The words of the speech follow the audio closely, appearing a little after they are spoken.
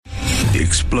the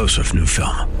explosive new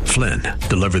film, Flynn,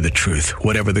 deliver the truth,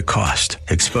 whatever the cost,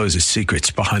 exposes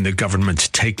secrets behind the government's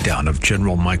takedown of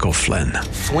General Michael Flynn.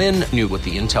 Flynn knew what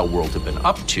the intel world had been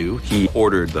up to. He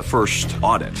ordered the first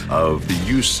audit of the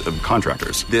use of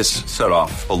contractors. This set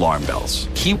off alarm bells.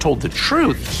 He told the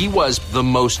truth. He was the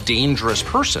most dangerous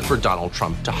person for Donald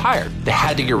Trump to hire. They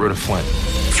had to get rid of Flynn.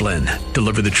 Flynn,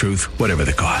 deliver the truth, whatever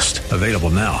the cost. Available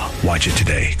now. Watch it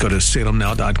today. Go to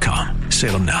salemnow.com.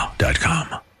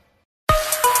 salemnow.com.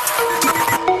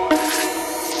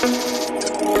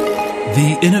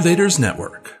 The Innovators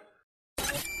Network.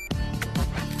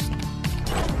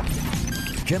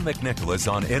 Kim McNicholas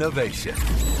on innovation.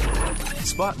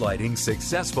 Spotlighting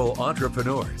successful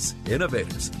entrepreneurs,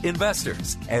 innovators,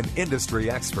 investors, and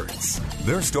industry experts.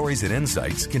 Their stories and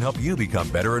insights can help you become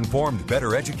better informed,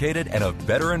 better educated, and a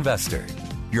better investor.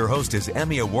 Your host is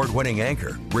Emmy Award-winning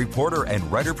anchor, reporter, and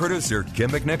writer-producer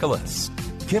Kim McNicholas.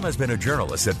 Kim has been a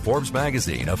journalist at Forbes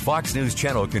magazine, a Fox News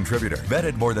Channel contributor,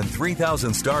 vetted more than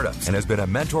 3,000 startups, and has been a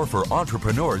mentor for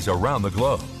entrepreneurs around the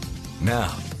globe.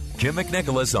 Now, Kim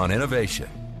McNicholas on innovation.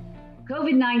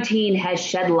 COVID-19 has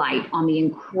shed light on the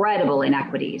incredible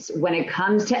inequities when it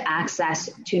comes to access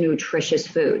to nutritious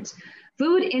foods.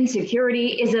 Food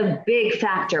insecurity is a big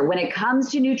factor when it comes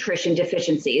to nutrition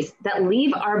deficiencies that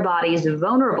leave our bodies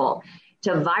vulnerable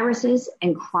to viruses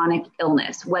and chronic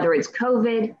illness, whether it's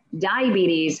COVID,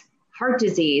 diabetes, heart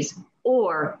disease,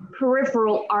 or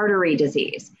peripheral artery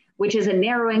disease, which is a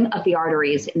narrowing of the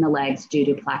arteries in the legs due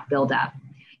to plaque buildup.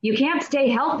 You can't stay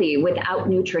healthy without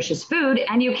nutritious food,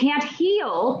 and you can't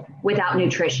heal without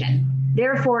nutrition.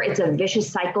 Therefore, it's a vicious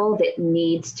cycle that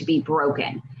needs to be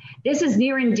broken. This is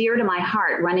near and dear to my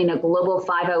heart, running a global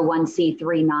 501c3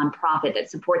 nonprofit that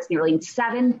supports nearly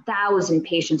 7,000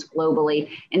 patients globally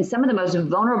in some of the most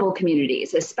vulnerable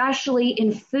communities, especially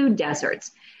in food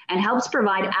deserts, and helps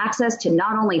provide access to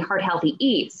not only heart-healthy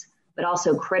eats, but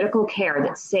also critical care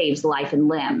that saves life and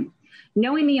limb.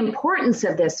 Knowing the importance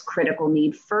of this critical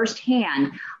need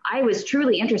firsthand, I was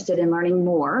truly interested in learning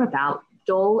more about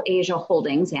Dole Asia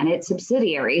Holdings and its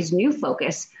subsidiaries' new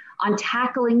focus on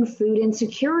tackling food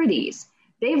insecurities.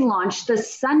 They've launched the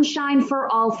Sunshine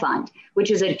for All Fund,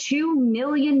 which is a $2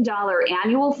 million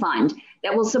annual fund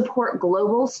that will support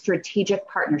global strategic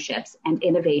partnerships and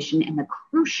innovation in the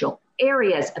crucial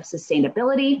areas of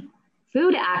sustainability,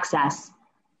 food access,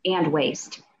 and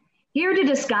waste. Here to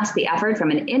discuss the effort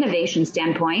from an innovation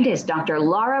standpoint is Dr.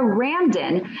 Laura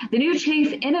Ramden, the new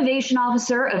Chief Innovation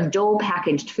Officer of Dole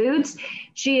Packaged Foods.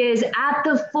 She is at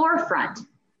the forefront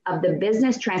of the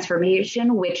business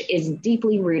transformation, which is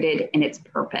deeply rooted in its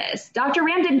purpose. Dr.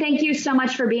 Ramden, thank you so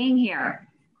much for being here.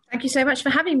 Thank you so much for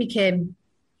having me, Kim.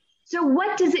 So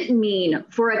what does it mean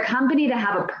for a company to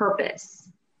have a purpose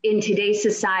in today's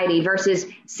society versus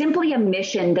simply a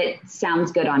mission that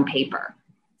sounds good on paper?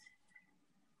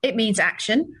 It means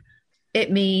action.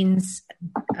 It means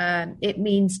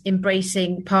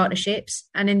embracing partnerships.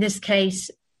 And in this case,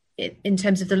 in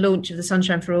terms of the launch of the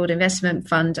Sunshine for All Investment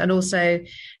Fund and also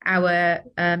our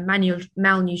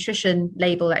malnutrition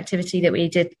label activity that we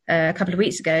did a couple of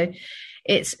weeks ago,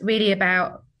 it's really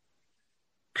about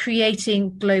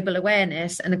creating global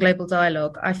awareness and a global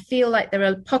dialogue. I feel like there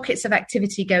are pockets of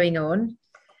activity going on.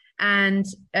 And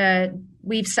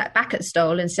we've sat back at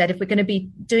Dole and said, if we're going to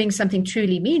be doing something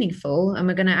truly meaningful and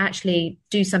we're going to actually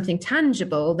do something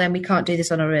tangible, then we can't do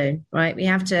this on our own, right? We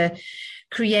have to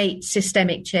create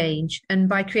systemic change. And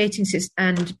by creating,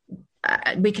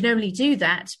 we can only do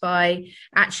that by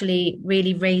actually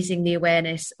really raising the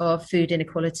awareness of food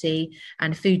inequality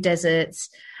and food deserts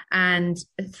and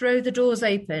throw the doors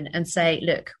open and say,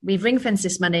 look, we've ring-fenced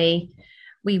this money.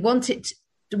 We want to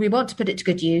put it to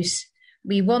good use.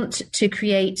 We want to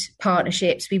create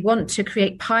partnerships. We want to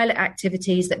create pilot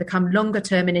activities that become longer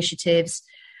term initiatives.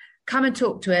 Come and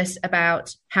talk to us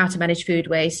about how to manage food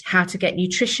waste, how to get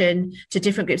nutrition to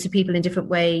different groups of people in different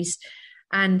ways.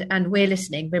 And we're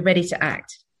listening. We're ready to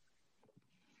act.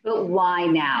 But why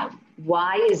now?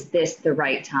 Why is this the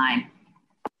right time?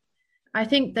 I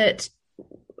think that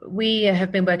we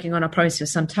have been working on our promise for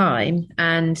some time,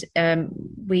 and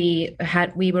we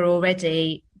were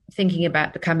already thinking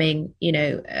about becoming,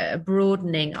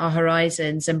 broadening our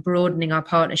horizons and broadening our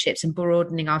partnerships and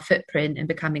broadening our footprint and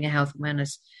becoming a health and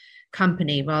wellness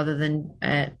company rather than,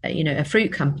 a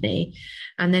fruit company.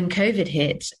 And then COVID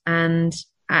hit, and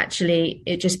actually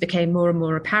it just became more and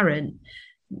more apparent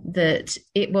that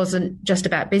it wasn't just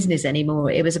about business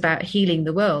anymore. It was about healing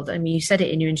the world. I mean, you said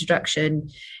it in your introduction.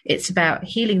 It's about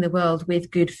healing the world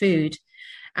with good food.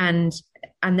 And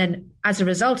then as a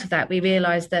result of that, we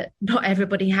realized that not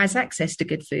everybody has access to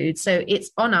good food. So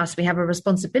it's on us. We have a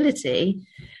responsibility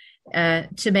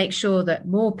to make sure that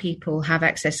more people have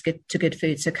access to good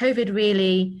food. So COVID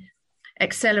really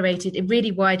accelerated, it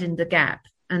really widened the gap.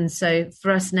 And so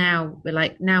for us now, we're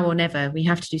like, now or never, we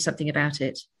have to do something about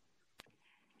it.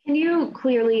 Can you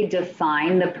clearly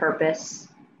define the purpose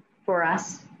for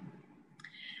us?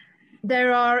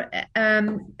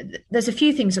 There's a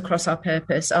few things across our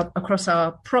purpose, across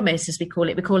our promise, as we call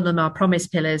it. We call them our promise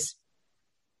pillars.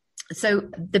 So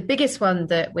the biggest one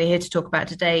that we're here to talk about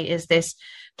today is this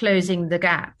closing the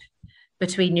gap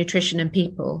between nutrition and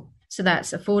people. So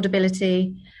that's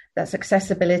affordability, that's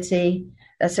accessibility,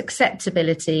 that's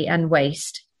acceptability, and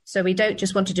waste. So we don't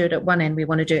just want to do it at one end, we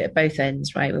want to do it at both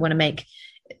ends, right? We want to make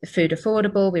food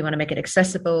affordable, we want to make it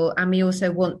accessible, and we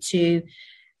also want to,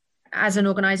 as an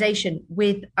organization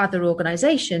with other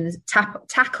organizations,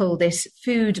 tackle this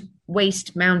food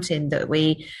waste mountain that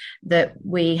we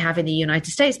have in the United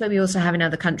States, but we also have in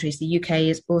other countries. The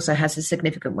UK also has a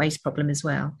significant waste problem as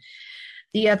well.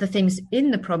 The other things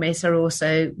in the promise are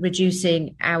also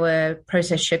reducing our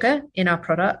processed sugar in our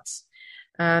products,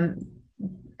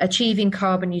 achieving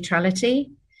carbon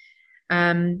neutrality,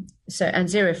 and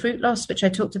zero fruit loss, which I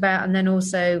talked about, and then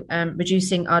also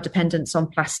reducing our dependence on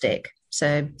plastic.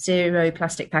 So zero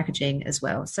plastic packaging as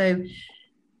well. So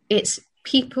it's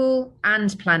people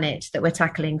and planet that we're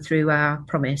tackling through our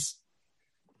promise.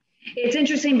 It's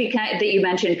interesting that you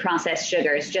mentioned processed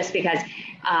sugars, just because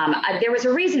there was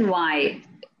a reason why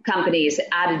companies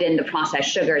added in the processed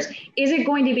sugars. Is it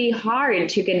going to be hard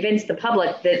to convince the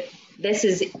public that this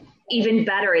is even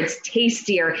better, it's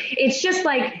tastier? It's just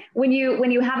like when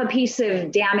you have a piece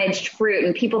of damaged fruit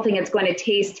and people think it's going to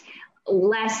taste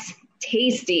less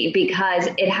tasty because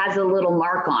it has a little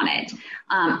mark on it.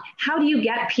 How do you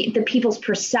get the people's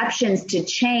perceptions to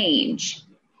change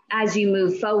as you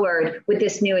move forward with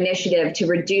this new initiative to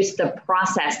reduce the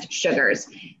processed sugars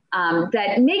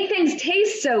that make things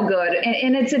taste so good,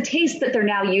 and it's a taste that they're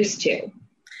now used to?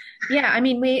 Yeah, I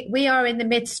mean, we are in the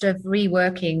midst of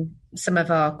reworking some of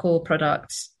our core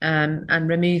products and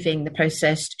removing the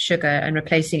processed sugar and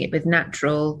replacing it with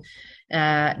natural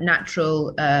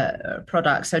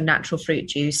products, so natural fruit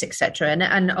juice, etc.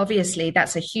 And obviously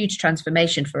that's a huge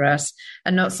transformation for us,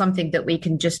 and not something that we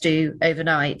can just do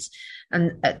overnight.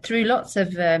 And through lots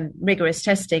of rigorous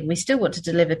testing, we still want to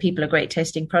deliver people a great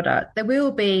tasting product. There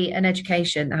will be an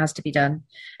education that has to be done.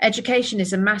 Education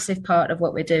is a massive part of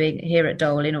what we're doing here at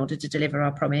Dole in order to deliver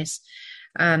our promise.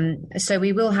 So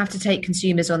we will have to take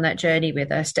consumers on that journey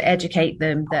with us to educate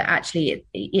them that actually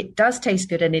it does taste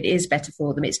good and it is better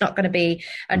for them. It's not going to be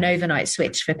an overnight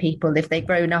switch for people if they've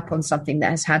grown up on something that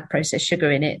has had processed sugar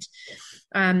in it.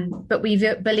 But we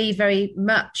believe very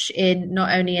much in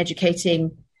not only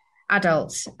educating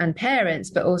adults and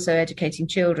parents, but also educating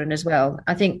children as well.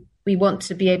 I think we want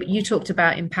to be able, you talked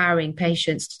about empowering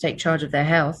patients to take charge of their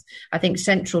health. I think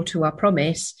central to our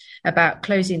promise about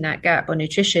closing that gap on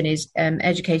nutrition is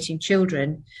educating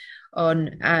children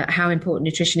on how important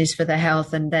nutrition is for their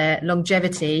health and their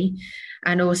longevity,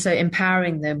 and also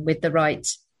empowering them with the right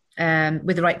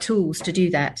tools to do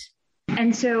that.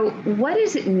 And so what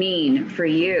does it mean for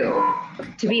you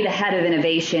to be the head of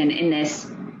innovation in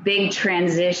this big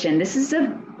transition? This is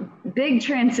a big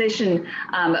transition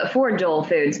for Dole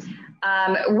Foods.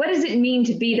 What does it mean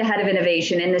to be the head of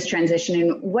innovation in this transition,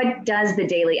 and what does the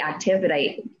daily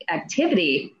activity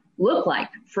look like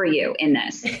for you in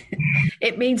this?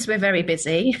 It means we're very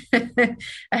busy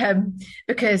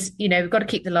because, we've got to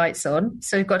keep the lights on.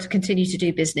 So we've got to continue to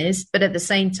do business. But at the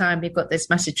same time, we've got this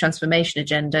massive transformation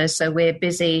agenda. So we're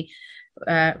busy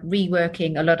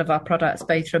reworking a lot of our products,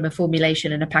 both from a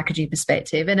formulation and a packaging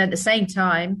perspective. And at the same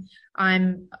time,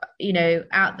 I'm,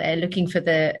 out there looking for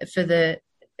the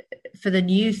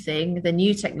new thing, the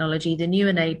new technology, the new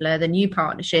enabler, the new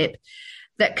partnership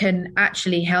that can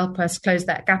actually help us close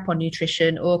that gap on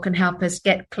nutrition, or can help us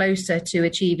get closer to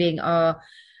achieving our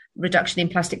reduction in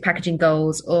plastic packaging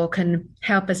goals, or can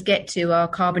help us get to our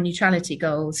carbon neutrality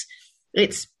goals.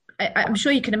 I'm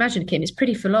sure you can imagine, Kim, it's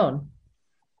pretty full on.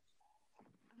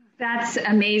 That's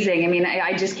amazing. I mean,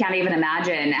 I just can't even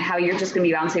imagine how you're just going to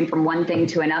be bouncing from one thing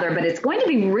to another, but it's going to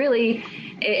be really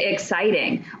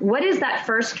exciting. What is that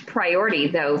first priority,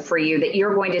 though, for you that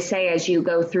you're going to say as you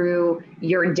go through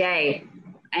your day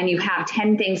and you have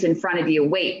 10 things in front of you?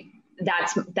 Wait,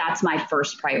 that's my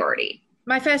first priority.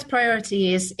 My first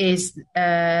priority is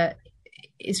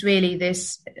really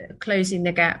this closing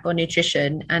the gap on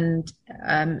nutrition and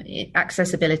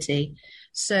accessibility.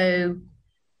 So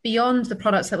beyond the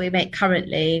products that we make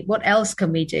currently, what else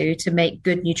can we do to make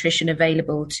good nutrition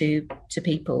available to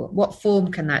people? What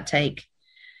form can that take?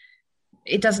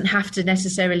 it doesn't have to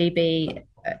necessarily be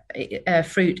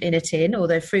fruit in a tin,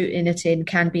 although fruit in a tin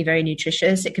can be very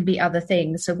nutritious. It can be other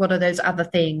things. So what are those other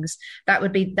things?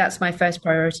 That's my first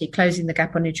priority, closing the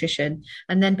gap on nutrition.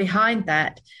 And then behind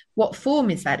that, what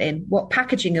form is that in? What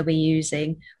packaging are we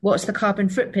using? What's the carbon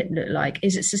footprint look like?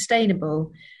 Is it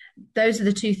sustainable? Those are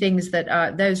the two things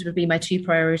those would be my two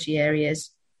priority areas.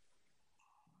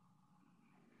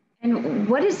 And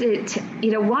what is it,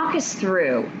 walk us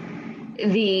through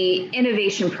the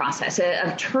innovation process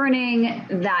of turning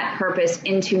that purpose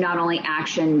into not only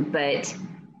action, but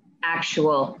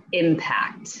actual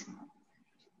impact.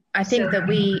 I think that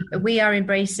we are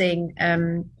embracing,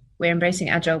 we're embracing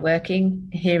agile working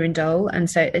here in Dole. And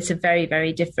so it's a very,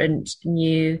 very different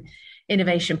new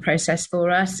innovation process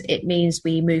for us. It means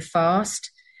we move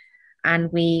fast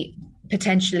and we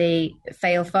potentially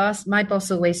fail fast. My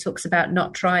boss always talks about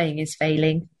not trying is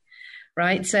failing.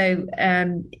 Right. So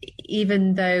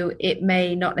even though it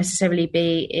may not necessarily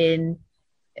be in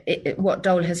what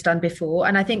Dole has done before,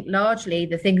 and I think largely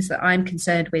the things that I'm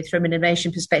concerned with from an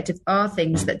innovation perspective are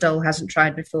things that Dole hasn't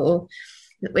tried before,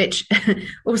 which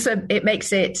also it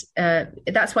makes it,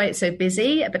 that's why it's so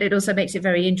busy, but it also makes it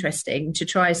very interesting to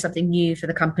try something new for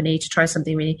the company, to try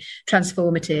something really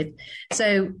transformative.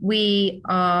 So the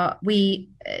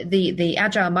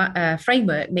agile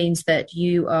framework means that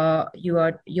you're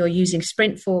using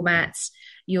sprint formats,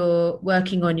 you're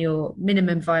working on your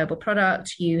minimum viable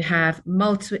product, you have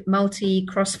multi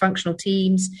cross-functional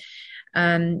teams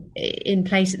in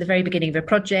place at the very beginning of a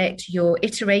project, you're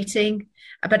iterating.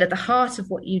 But at the heart of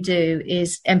what you do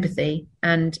is empathy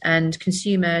and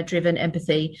consumer-driven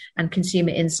empathy and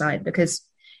consumer insight. Because,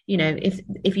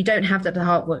 if you don't have that at the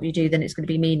heart of what you do, then it's going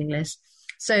to be meaningless.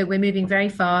 So we're moving very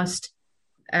fast,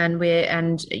 and we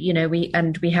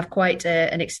have quite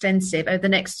an extensive over the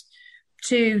next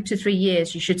 2 to 3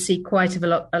 years. You should see quite a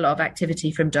lot of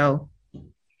activity from Dole.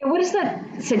 What is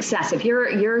that success? If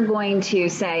you're going to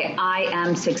say, I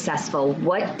am successful,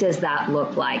 what does that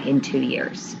look like in 2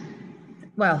 years?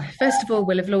 Well, first of all,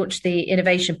 we'll have launched the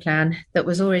innovation plan that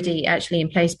was already actually in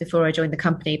place before I joined the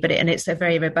company, and it's a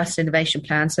very robust innovation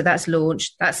plan. So that's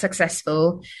launched, that's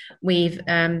successful. We've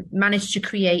managed to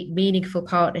create meaningful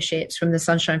partnerships from the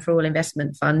Sunshine for All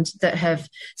Investment Fund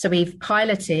so we've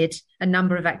piloted a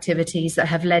number of activities that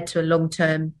have led to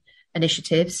long-term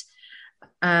initiatives.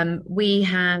 We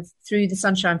have, through the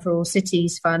Sunshine for All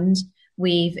Cities Fund,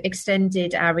 we've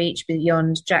extended our reach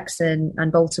beyond Jackson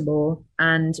and Baltimore,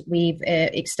 and we've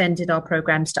extended our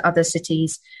programs to other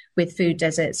cities with food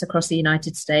deserts across the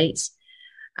United States.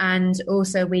 And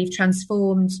also we've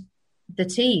transformed the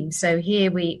team. So here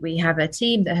we have a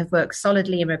team that have worked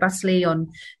solidly and robustly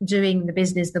on doing the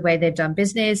business the way they've done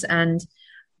business. And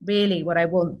really what I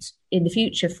want in the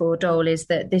future for Dole is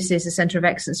that this is a centre of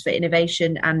excellence for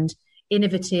innovation, and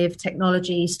innovative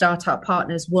technology startup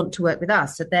partners want to work with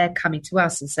us. So they're coming to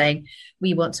us and saying,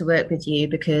 we want to work with you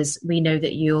because we know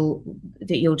that you'll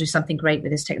do something great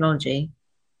with this technology.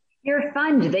 Your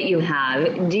fund that you have,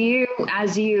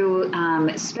 as you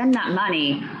spend that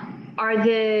money, are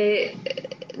the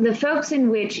folks in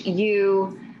which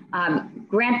you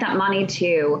grant that money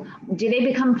to, do they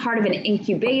become part of an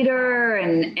incubator,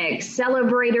 an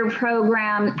accelerator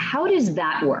program? How does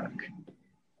that work?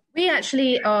 We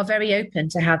actually are very open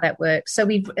to how that works. So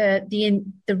we've the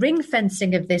ring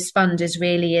fencing of this fund is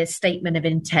really a statement of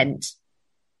intent,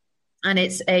 and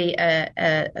it's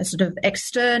a sort of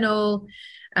external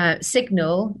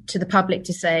signal to the public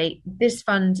to say this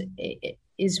fund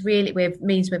means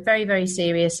we're very, very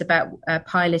serious about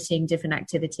piloting different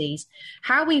activities.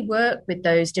 How we work with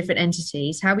those different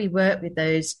entities, how we work with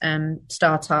those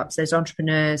startups, those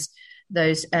entrepreneurs,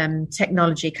 those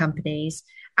technology companies,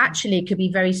 actually could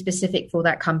be very specific for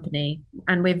that company.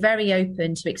 And we're very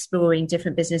open to exploring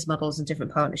different business models and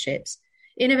different partnerships.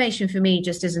 Innovation for me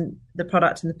just isn't the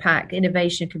product and the pack.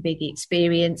 Innovation can be the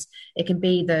experience. It can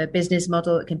be the business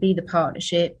model. It can be the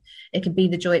partnership. It can be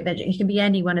the joint venture. It can be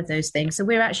any one of those things. So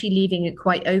we're actually leaving it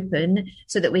quite open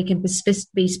so that we can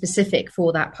be specific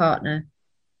for that partner.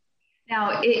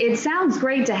 Now, it sounds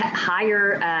great to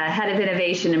hire a head of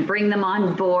innovation and bring them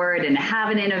on board and have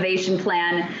an innovation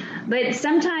plan. But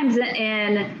sometimes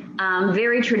in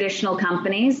very traditional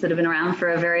companies that have been around for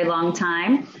a very long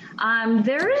time,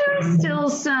 there are still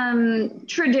some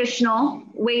traditional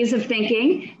ways of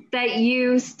thinking that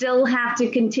you still have to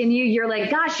continue. You're like,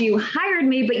 gosh, you hired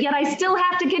me, but yet I still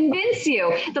have to convince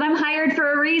you that I'm hired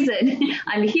for a reason.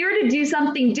 I'm here to do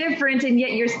something different, and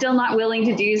yet you're still not willing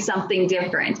to do something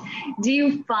different. Do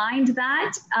you find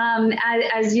that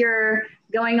as you're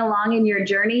going along in your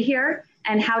journey here,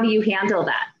 and how do you handle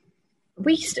that?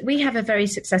 We have a very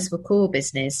successful core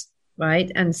business.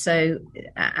 right? And so,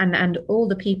 and all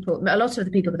the people, a lot of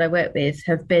the people that I work with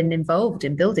have been involved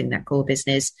in building that core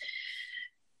business.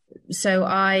 So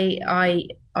I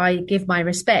give my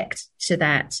respect to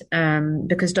that,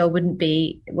 because Dole wouldn't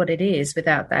be what it is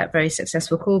without that very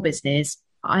successful core business.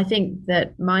 I think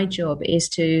that my job is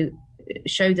to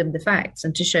show them the facts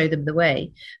and to show them the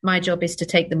way. My job is to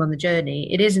take them on the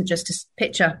journey. It isn't just to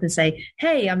pitch up and say,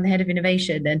 hey, I'm the head of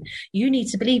innovation and you need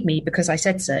to believe me because I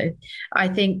said so. I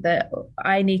think that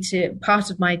part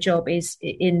of my job is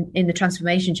in the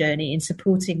transformation journey, in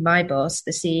supporting my boss,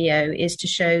 the CEO, is to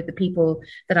show the people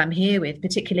that I'm here with,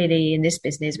 particularly in this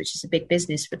business, which is a big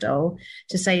business for Dole,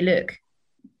 to say, look,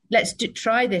 let's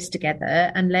try this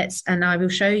together and I will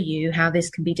show you how this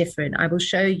can be different. I will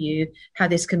show you how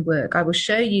this can work. I will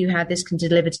show you how this can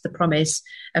deliver to the promise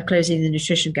of closing the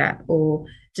nutrition gap or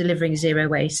delivering zero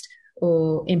waste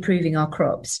or improving our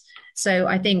crops. So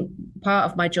I think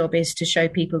part of my job is to show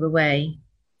people the way.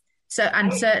 So,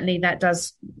 and certainly that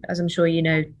does, as I'm sure you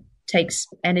know, takes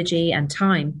energy and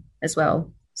time as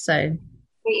well. So,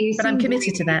 but I'm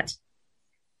committed to that.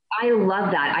 I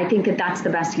love that. I think that that's the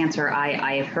best answer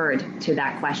I have heard to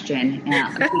that question.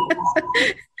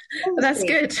 That's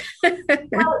good.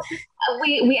 Well,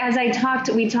 we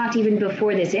talked even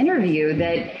before this interview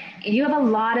that you have a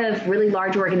lot of really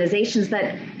large organizations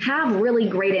that have really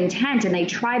great intent and they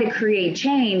try to create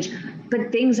change,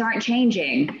 but things aren't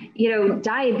changing.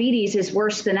 Diabetes is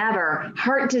worse than ever.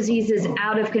 Heart disease is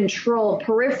out of control.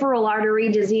 Peripheral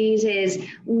artery disease is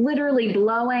literally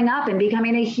blowing up and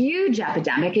becoming a huge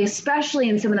epidemic, especially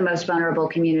in some of the most vulnerable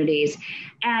communities.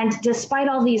 And despite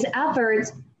all these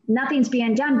efforts, nothing's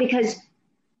being done because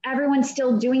everyone's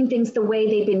still doing things the way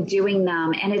they've been doing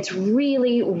them. And it's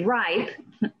really ripe,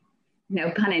 no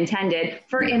pun intended,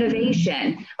 for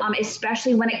innovation,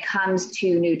 especially when it comes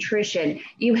to nutrition.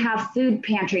 You have food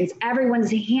pantries.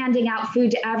 Everyone's handing out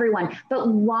food to everyone. But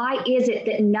why is it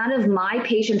that none of my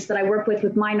patients that I work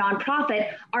with my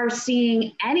nonprofit are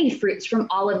seeing any fruits from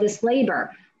all of this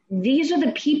labor? These are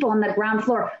the people on the ground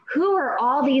floor. Who are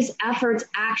all these efforts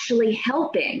actually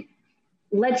helping?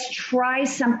 Let's try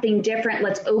something different.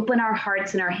 Let's open our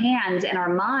hearts and our hands and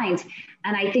our minds.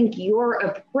 And I think your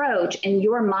approach and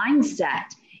your mindset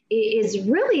is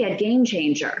really a game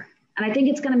changer. And I think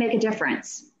it's going to make a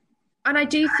difference. And I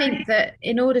do think that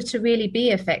in order to really be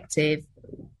effective,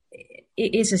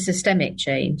 it is a systemic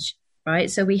change, right?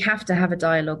 So we have to have a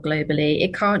dialogue globally.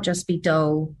 It can't just be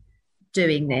Dole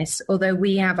doing this, although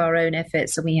we have our own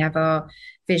efforts and we have our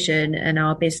vision and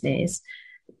our business.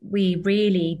 We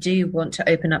really do want to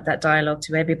open up that dialogue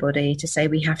to everybody to say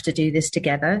we have to do this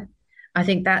together. I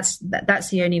think that's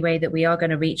the only way that we are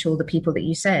going to reach all the people that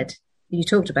you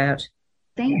talked about.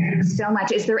 Thank you so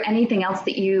much. Is there anything else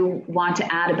that you want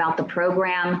to add about the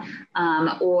program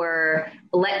or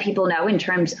let people know in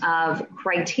terms of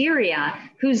criteria,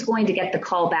 who's going to get the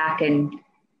call back and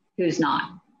who's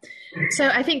not? So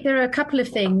I think there are a couple of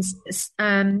things.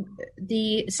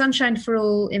 The Sunshine for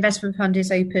All Investment Fund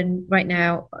is open right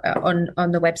now on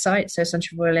the website. So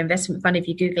Sunshine for All Investment Fund, if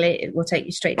you Google it, it will take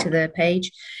you straight to the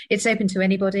page. It's open to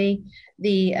anybody.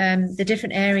 The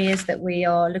different areas that we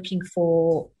are looking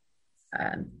for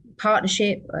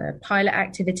partnership, pilot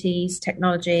activities,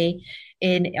 technology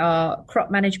in our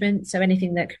crop management. So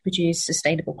anything that could produce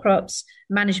sustainable crops,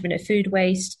 management of food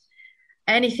waste,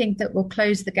 anything that will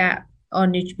close the gap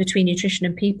between nutrition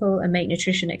and people and make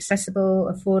nutrition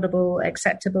accessible, affordable,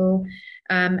 acceptable,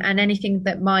 and anything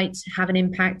that might have an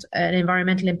impact, an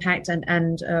environmental impact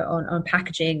and on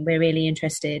packaging, we're really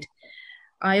interested.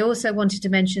 I also wanted to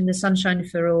mention the Sunshine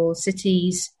for All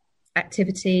Cities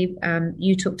activity.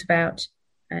 You talked about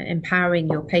empowering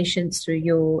your patients through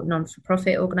your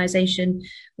non-for-profit organization.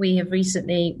 We have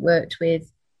recently worked with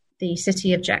the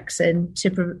city of Jackson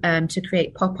to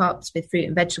create pop-ups with fruit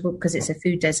and vegetable because it's a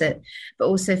food desert. But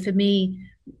also for me,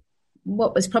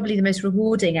 what was probably the most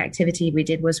rewarding activity we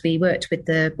did was we worked with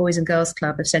the Boys and Girls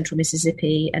Club of Central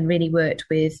Mississippi and really worked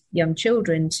with young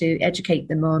children to educate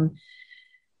them on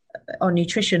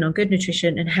nutrition, on good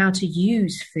nutrition, and how to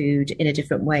use food in a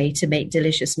different way to make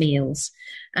delicious meals.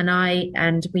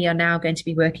 And we are now going to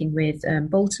be working with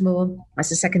Baltimore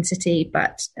as a second city.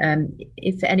 But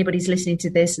if anybody's listening to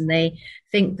this and they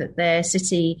think that their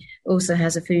city also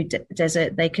has a food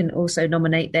desert, they can also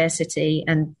nominate their city,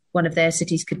 and one of their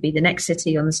cities could be the next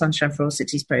city on the Sunshine for All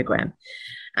Cities program.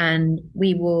 And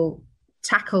we will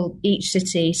tackle each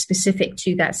city specific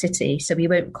to that city. So we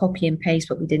won't copy and paste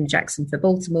what we did in Jackson for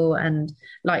Baltimore and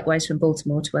likewise from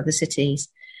Baltimore to other cities.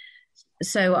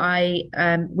 So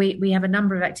we have a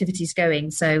number of activities going.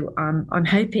 So I'm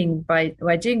hoping by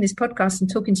doing this podcast and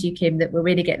talking to you, Kim, that we'll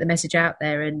really get the message out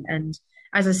there and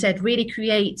as I said, really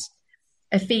create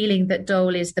a feeling that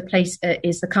Dole is the place,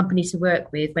 is the company to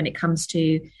work with when it comes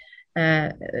to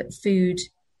food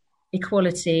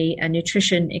equality and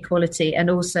nutrition equality, and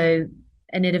also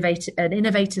an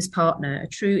innovator's partner, a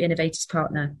true innovator's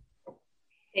partner.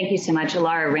 Thank you so much,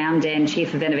 Alara Ramdin,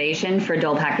 Chief of Innovation for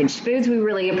Dole Packaged Foods. We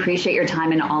really appreciate your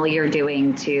time and all you're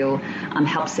doing to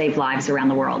help save lives around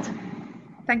the world.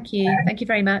 Thank you. Thank you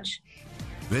very much.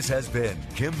 This has been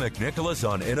Kim McNicholas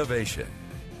on Innovation.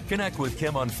 Connect with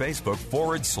Kim on Facebook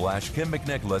 /Kim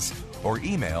McNicholas or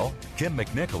email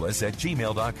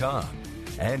kimmcnicholas@gmail.com.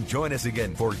 And join us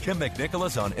again for Kim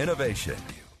McNicholas on Innovation.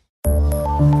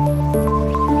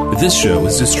 This show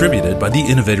is distributed by the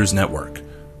Innovators Network.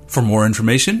 For more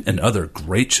information and other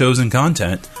great shows and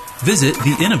content, visit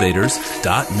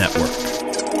theinnovators.network.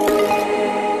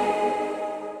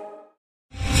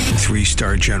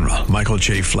 3-star General Michael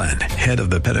J. Flynn, head of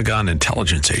the Pentagon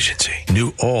Intelligence Agency,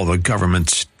 knew all the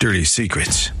government's dirty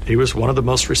secrets. He was one of the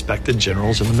most respected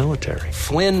generals in the military.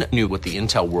 Flynn knew what the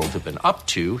intel world had been up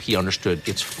to. He understood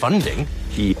its funding.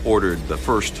 He ordered the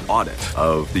first audit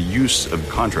of the use of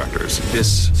contractors.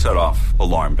 This set off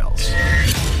alarm bells.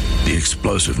 The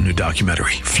explosive new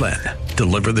documentary, Flynn,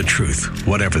 Deliver the Truth,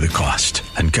 Whatever the Cost,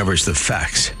 uncovers the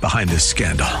facts behind this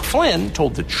scandal. Flynn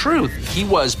told the truth. He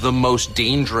was the most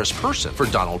dangerous person for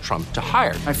Donald Trump to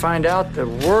hire. I find out the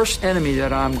worst enemy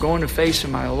that I'm going to face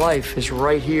in my life is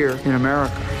right here in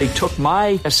America. They took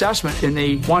my assessment and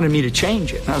they wanted me to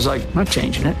change it. And I was like, I'm not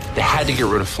changing it. They had to get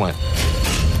rid of Flynn.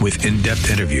 With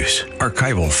in-depth interviews,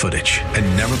 archival footage, and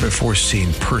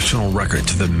never-before-seen personal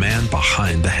records of the man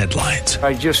behind the headlines.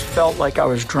 I just felt like I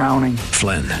was drowning.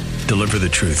 Flynn, Deliver the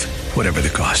Truth, Whatever the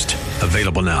Cost.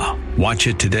 Available now. Watch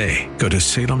it today. Go to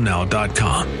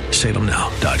salemnow.com.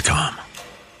 salemnow.com.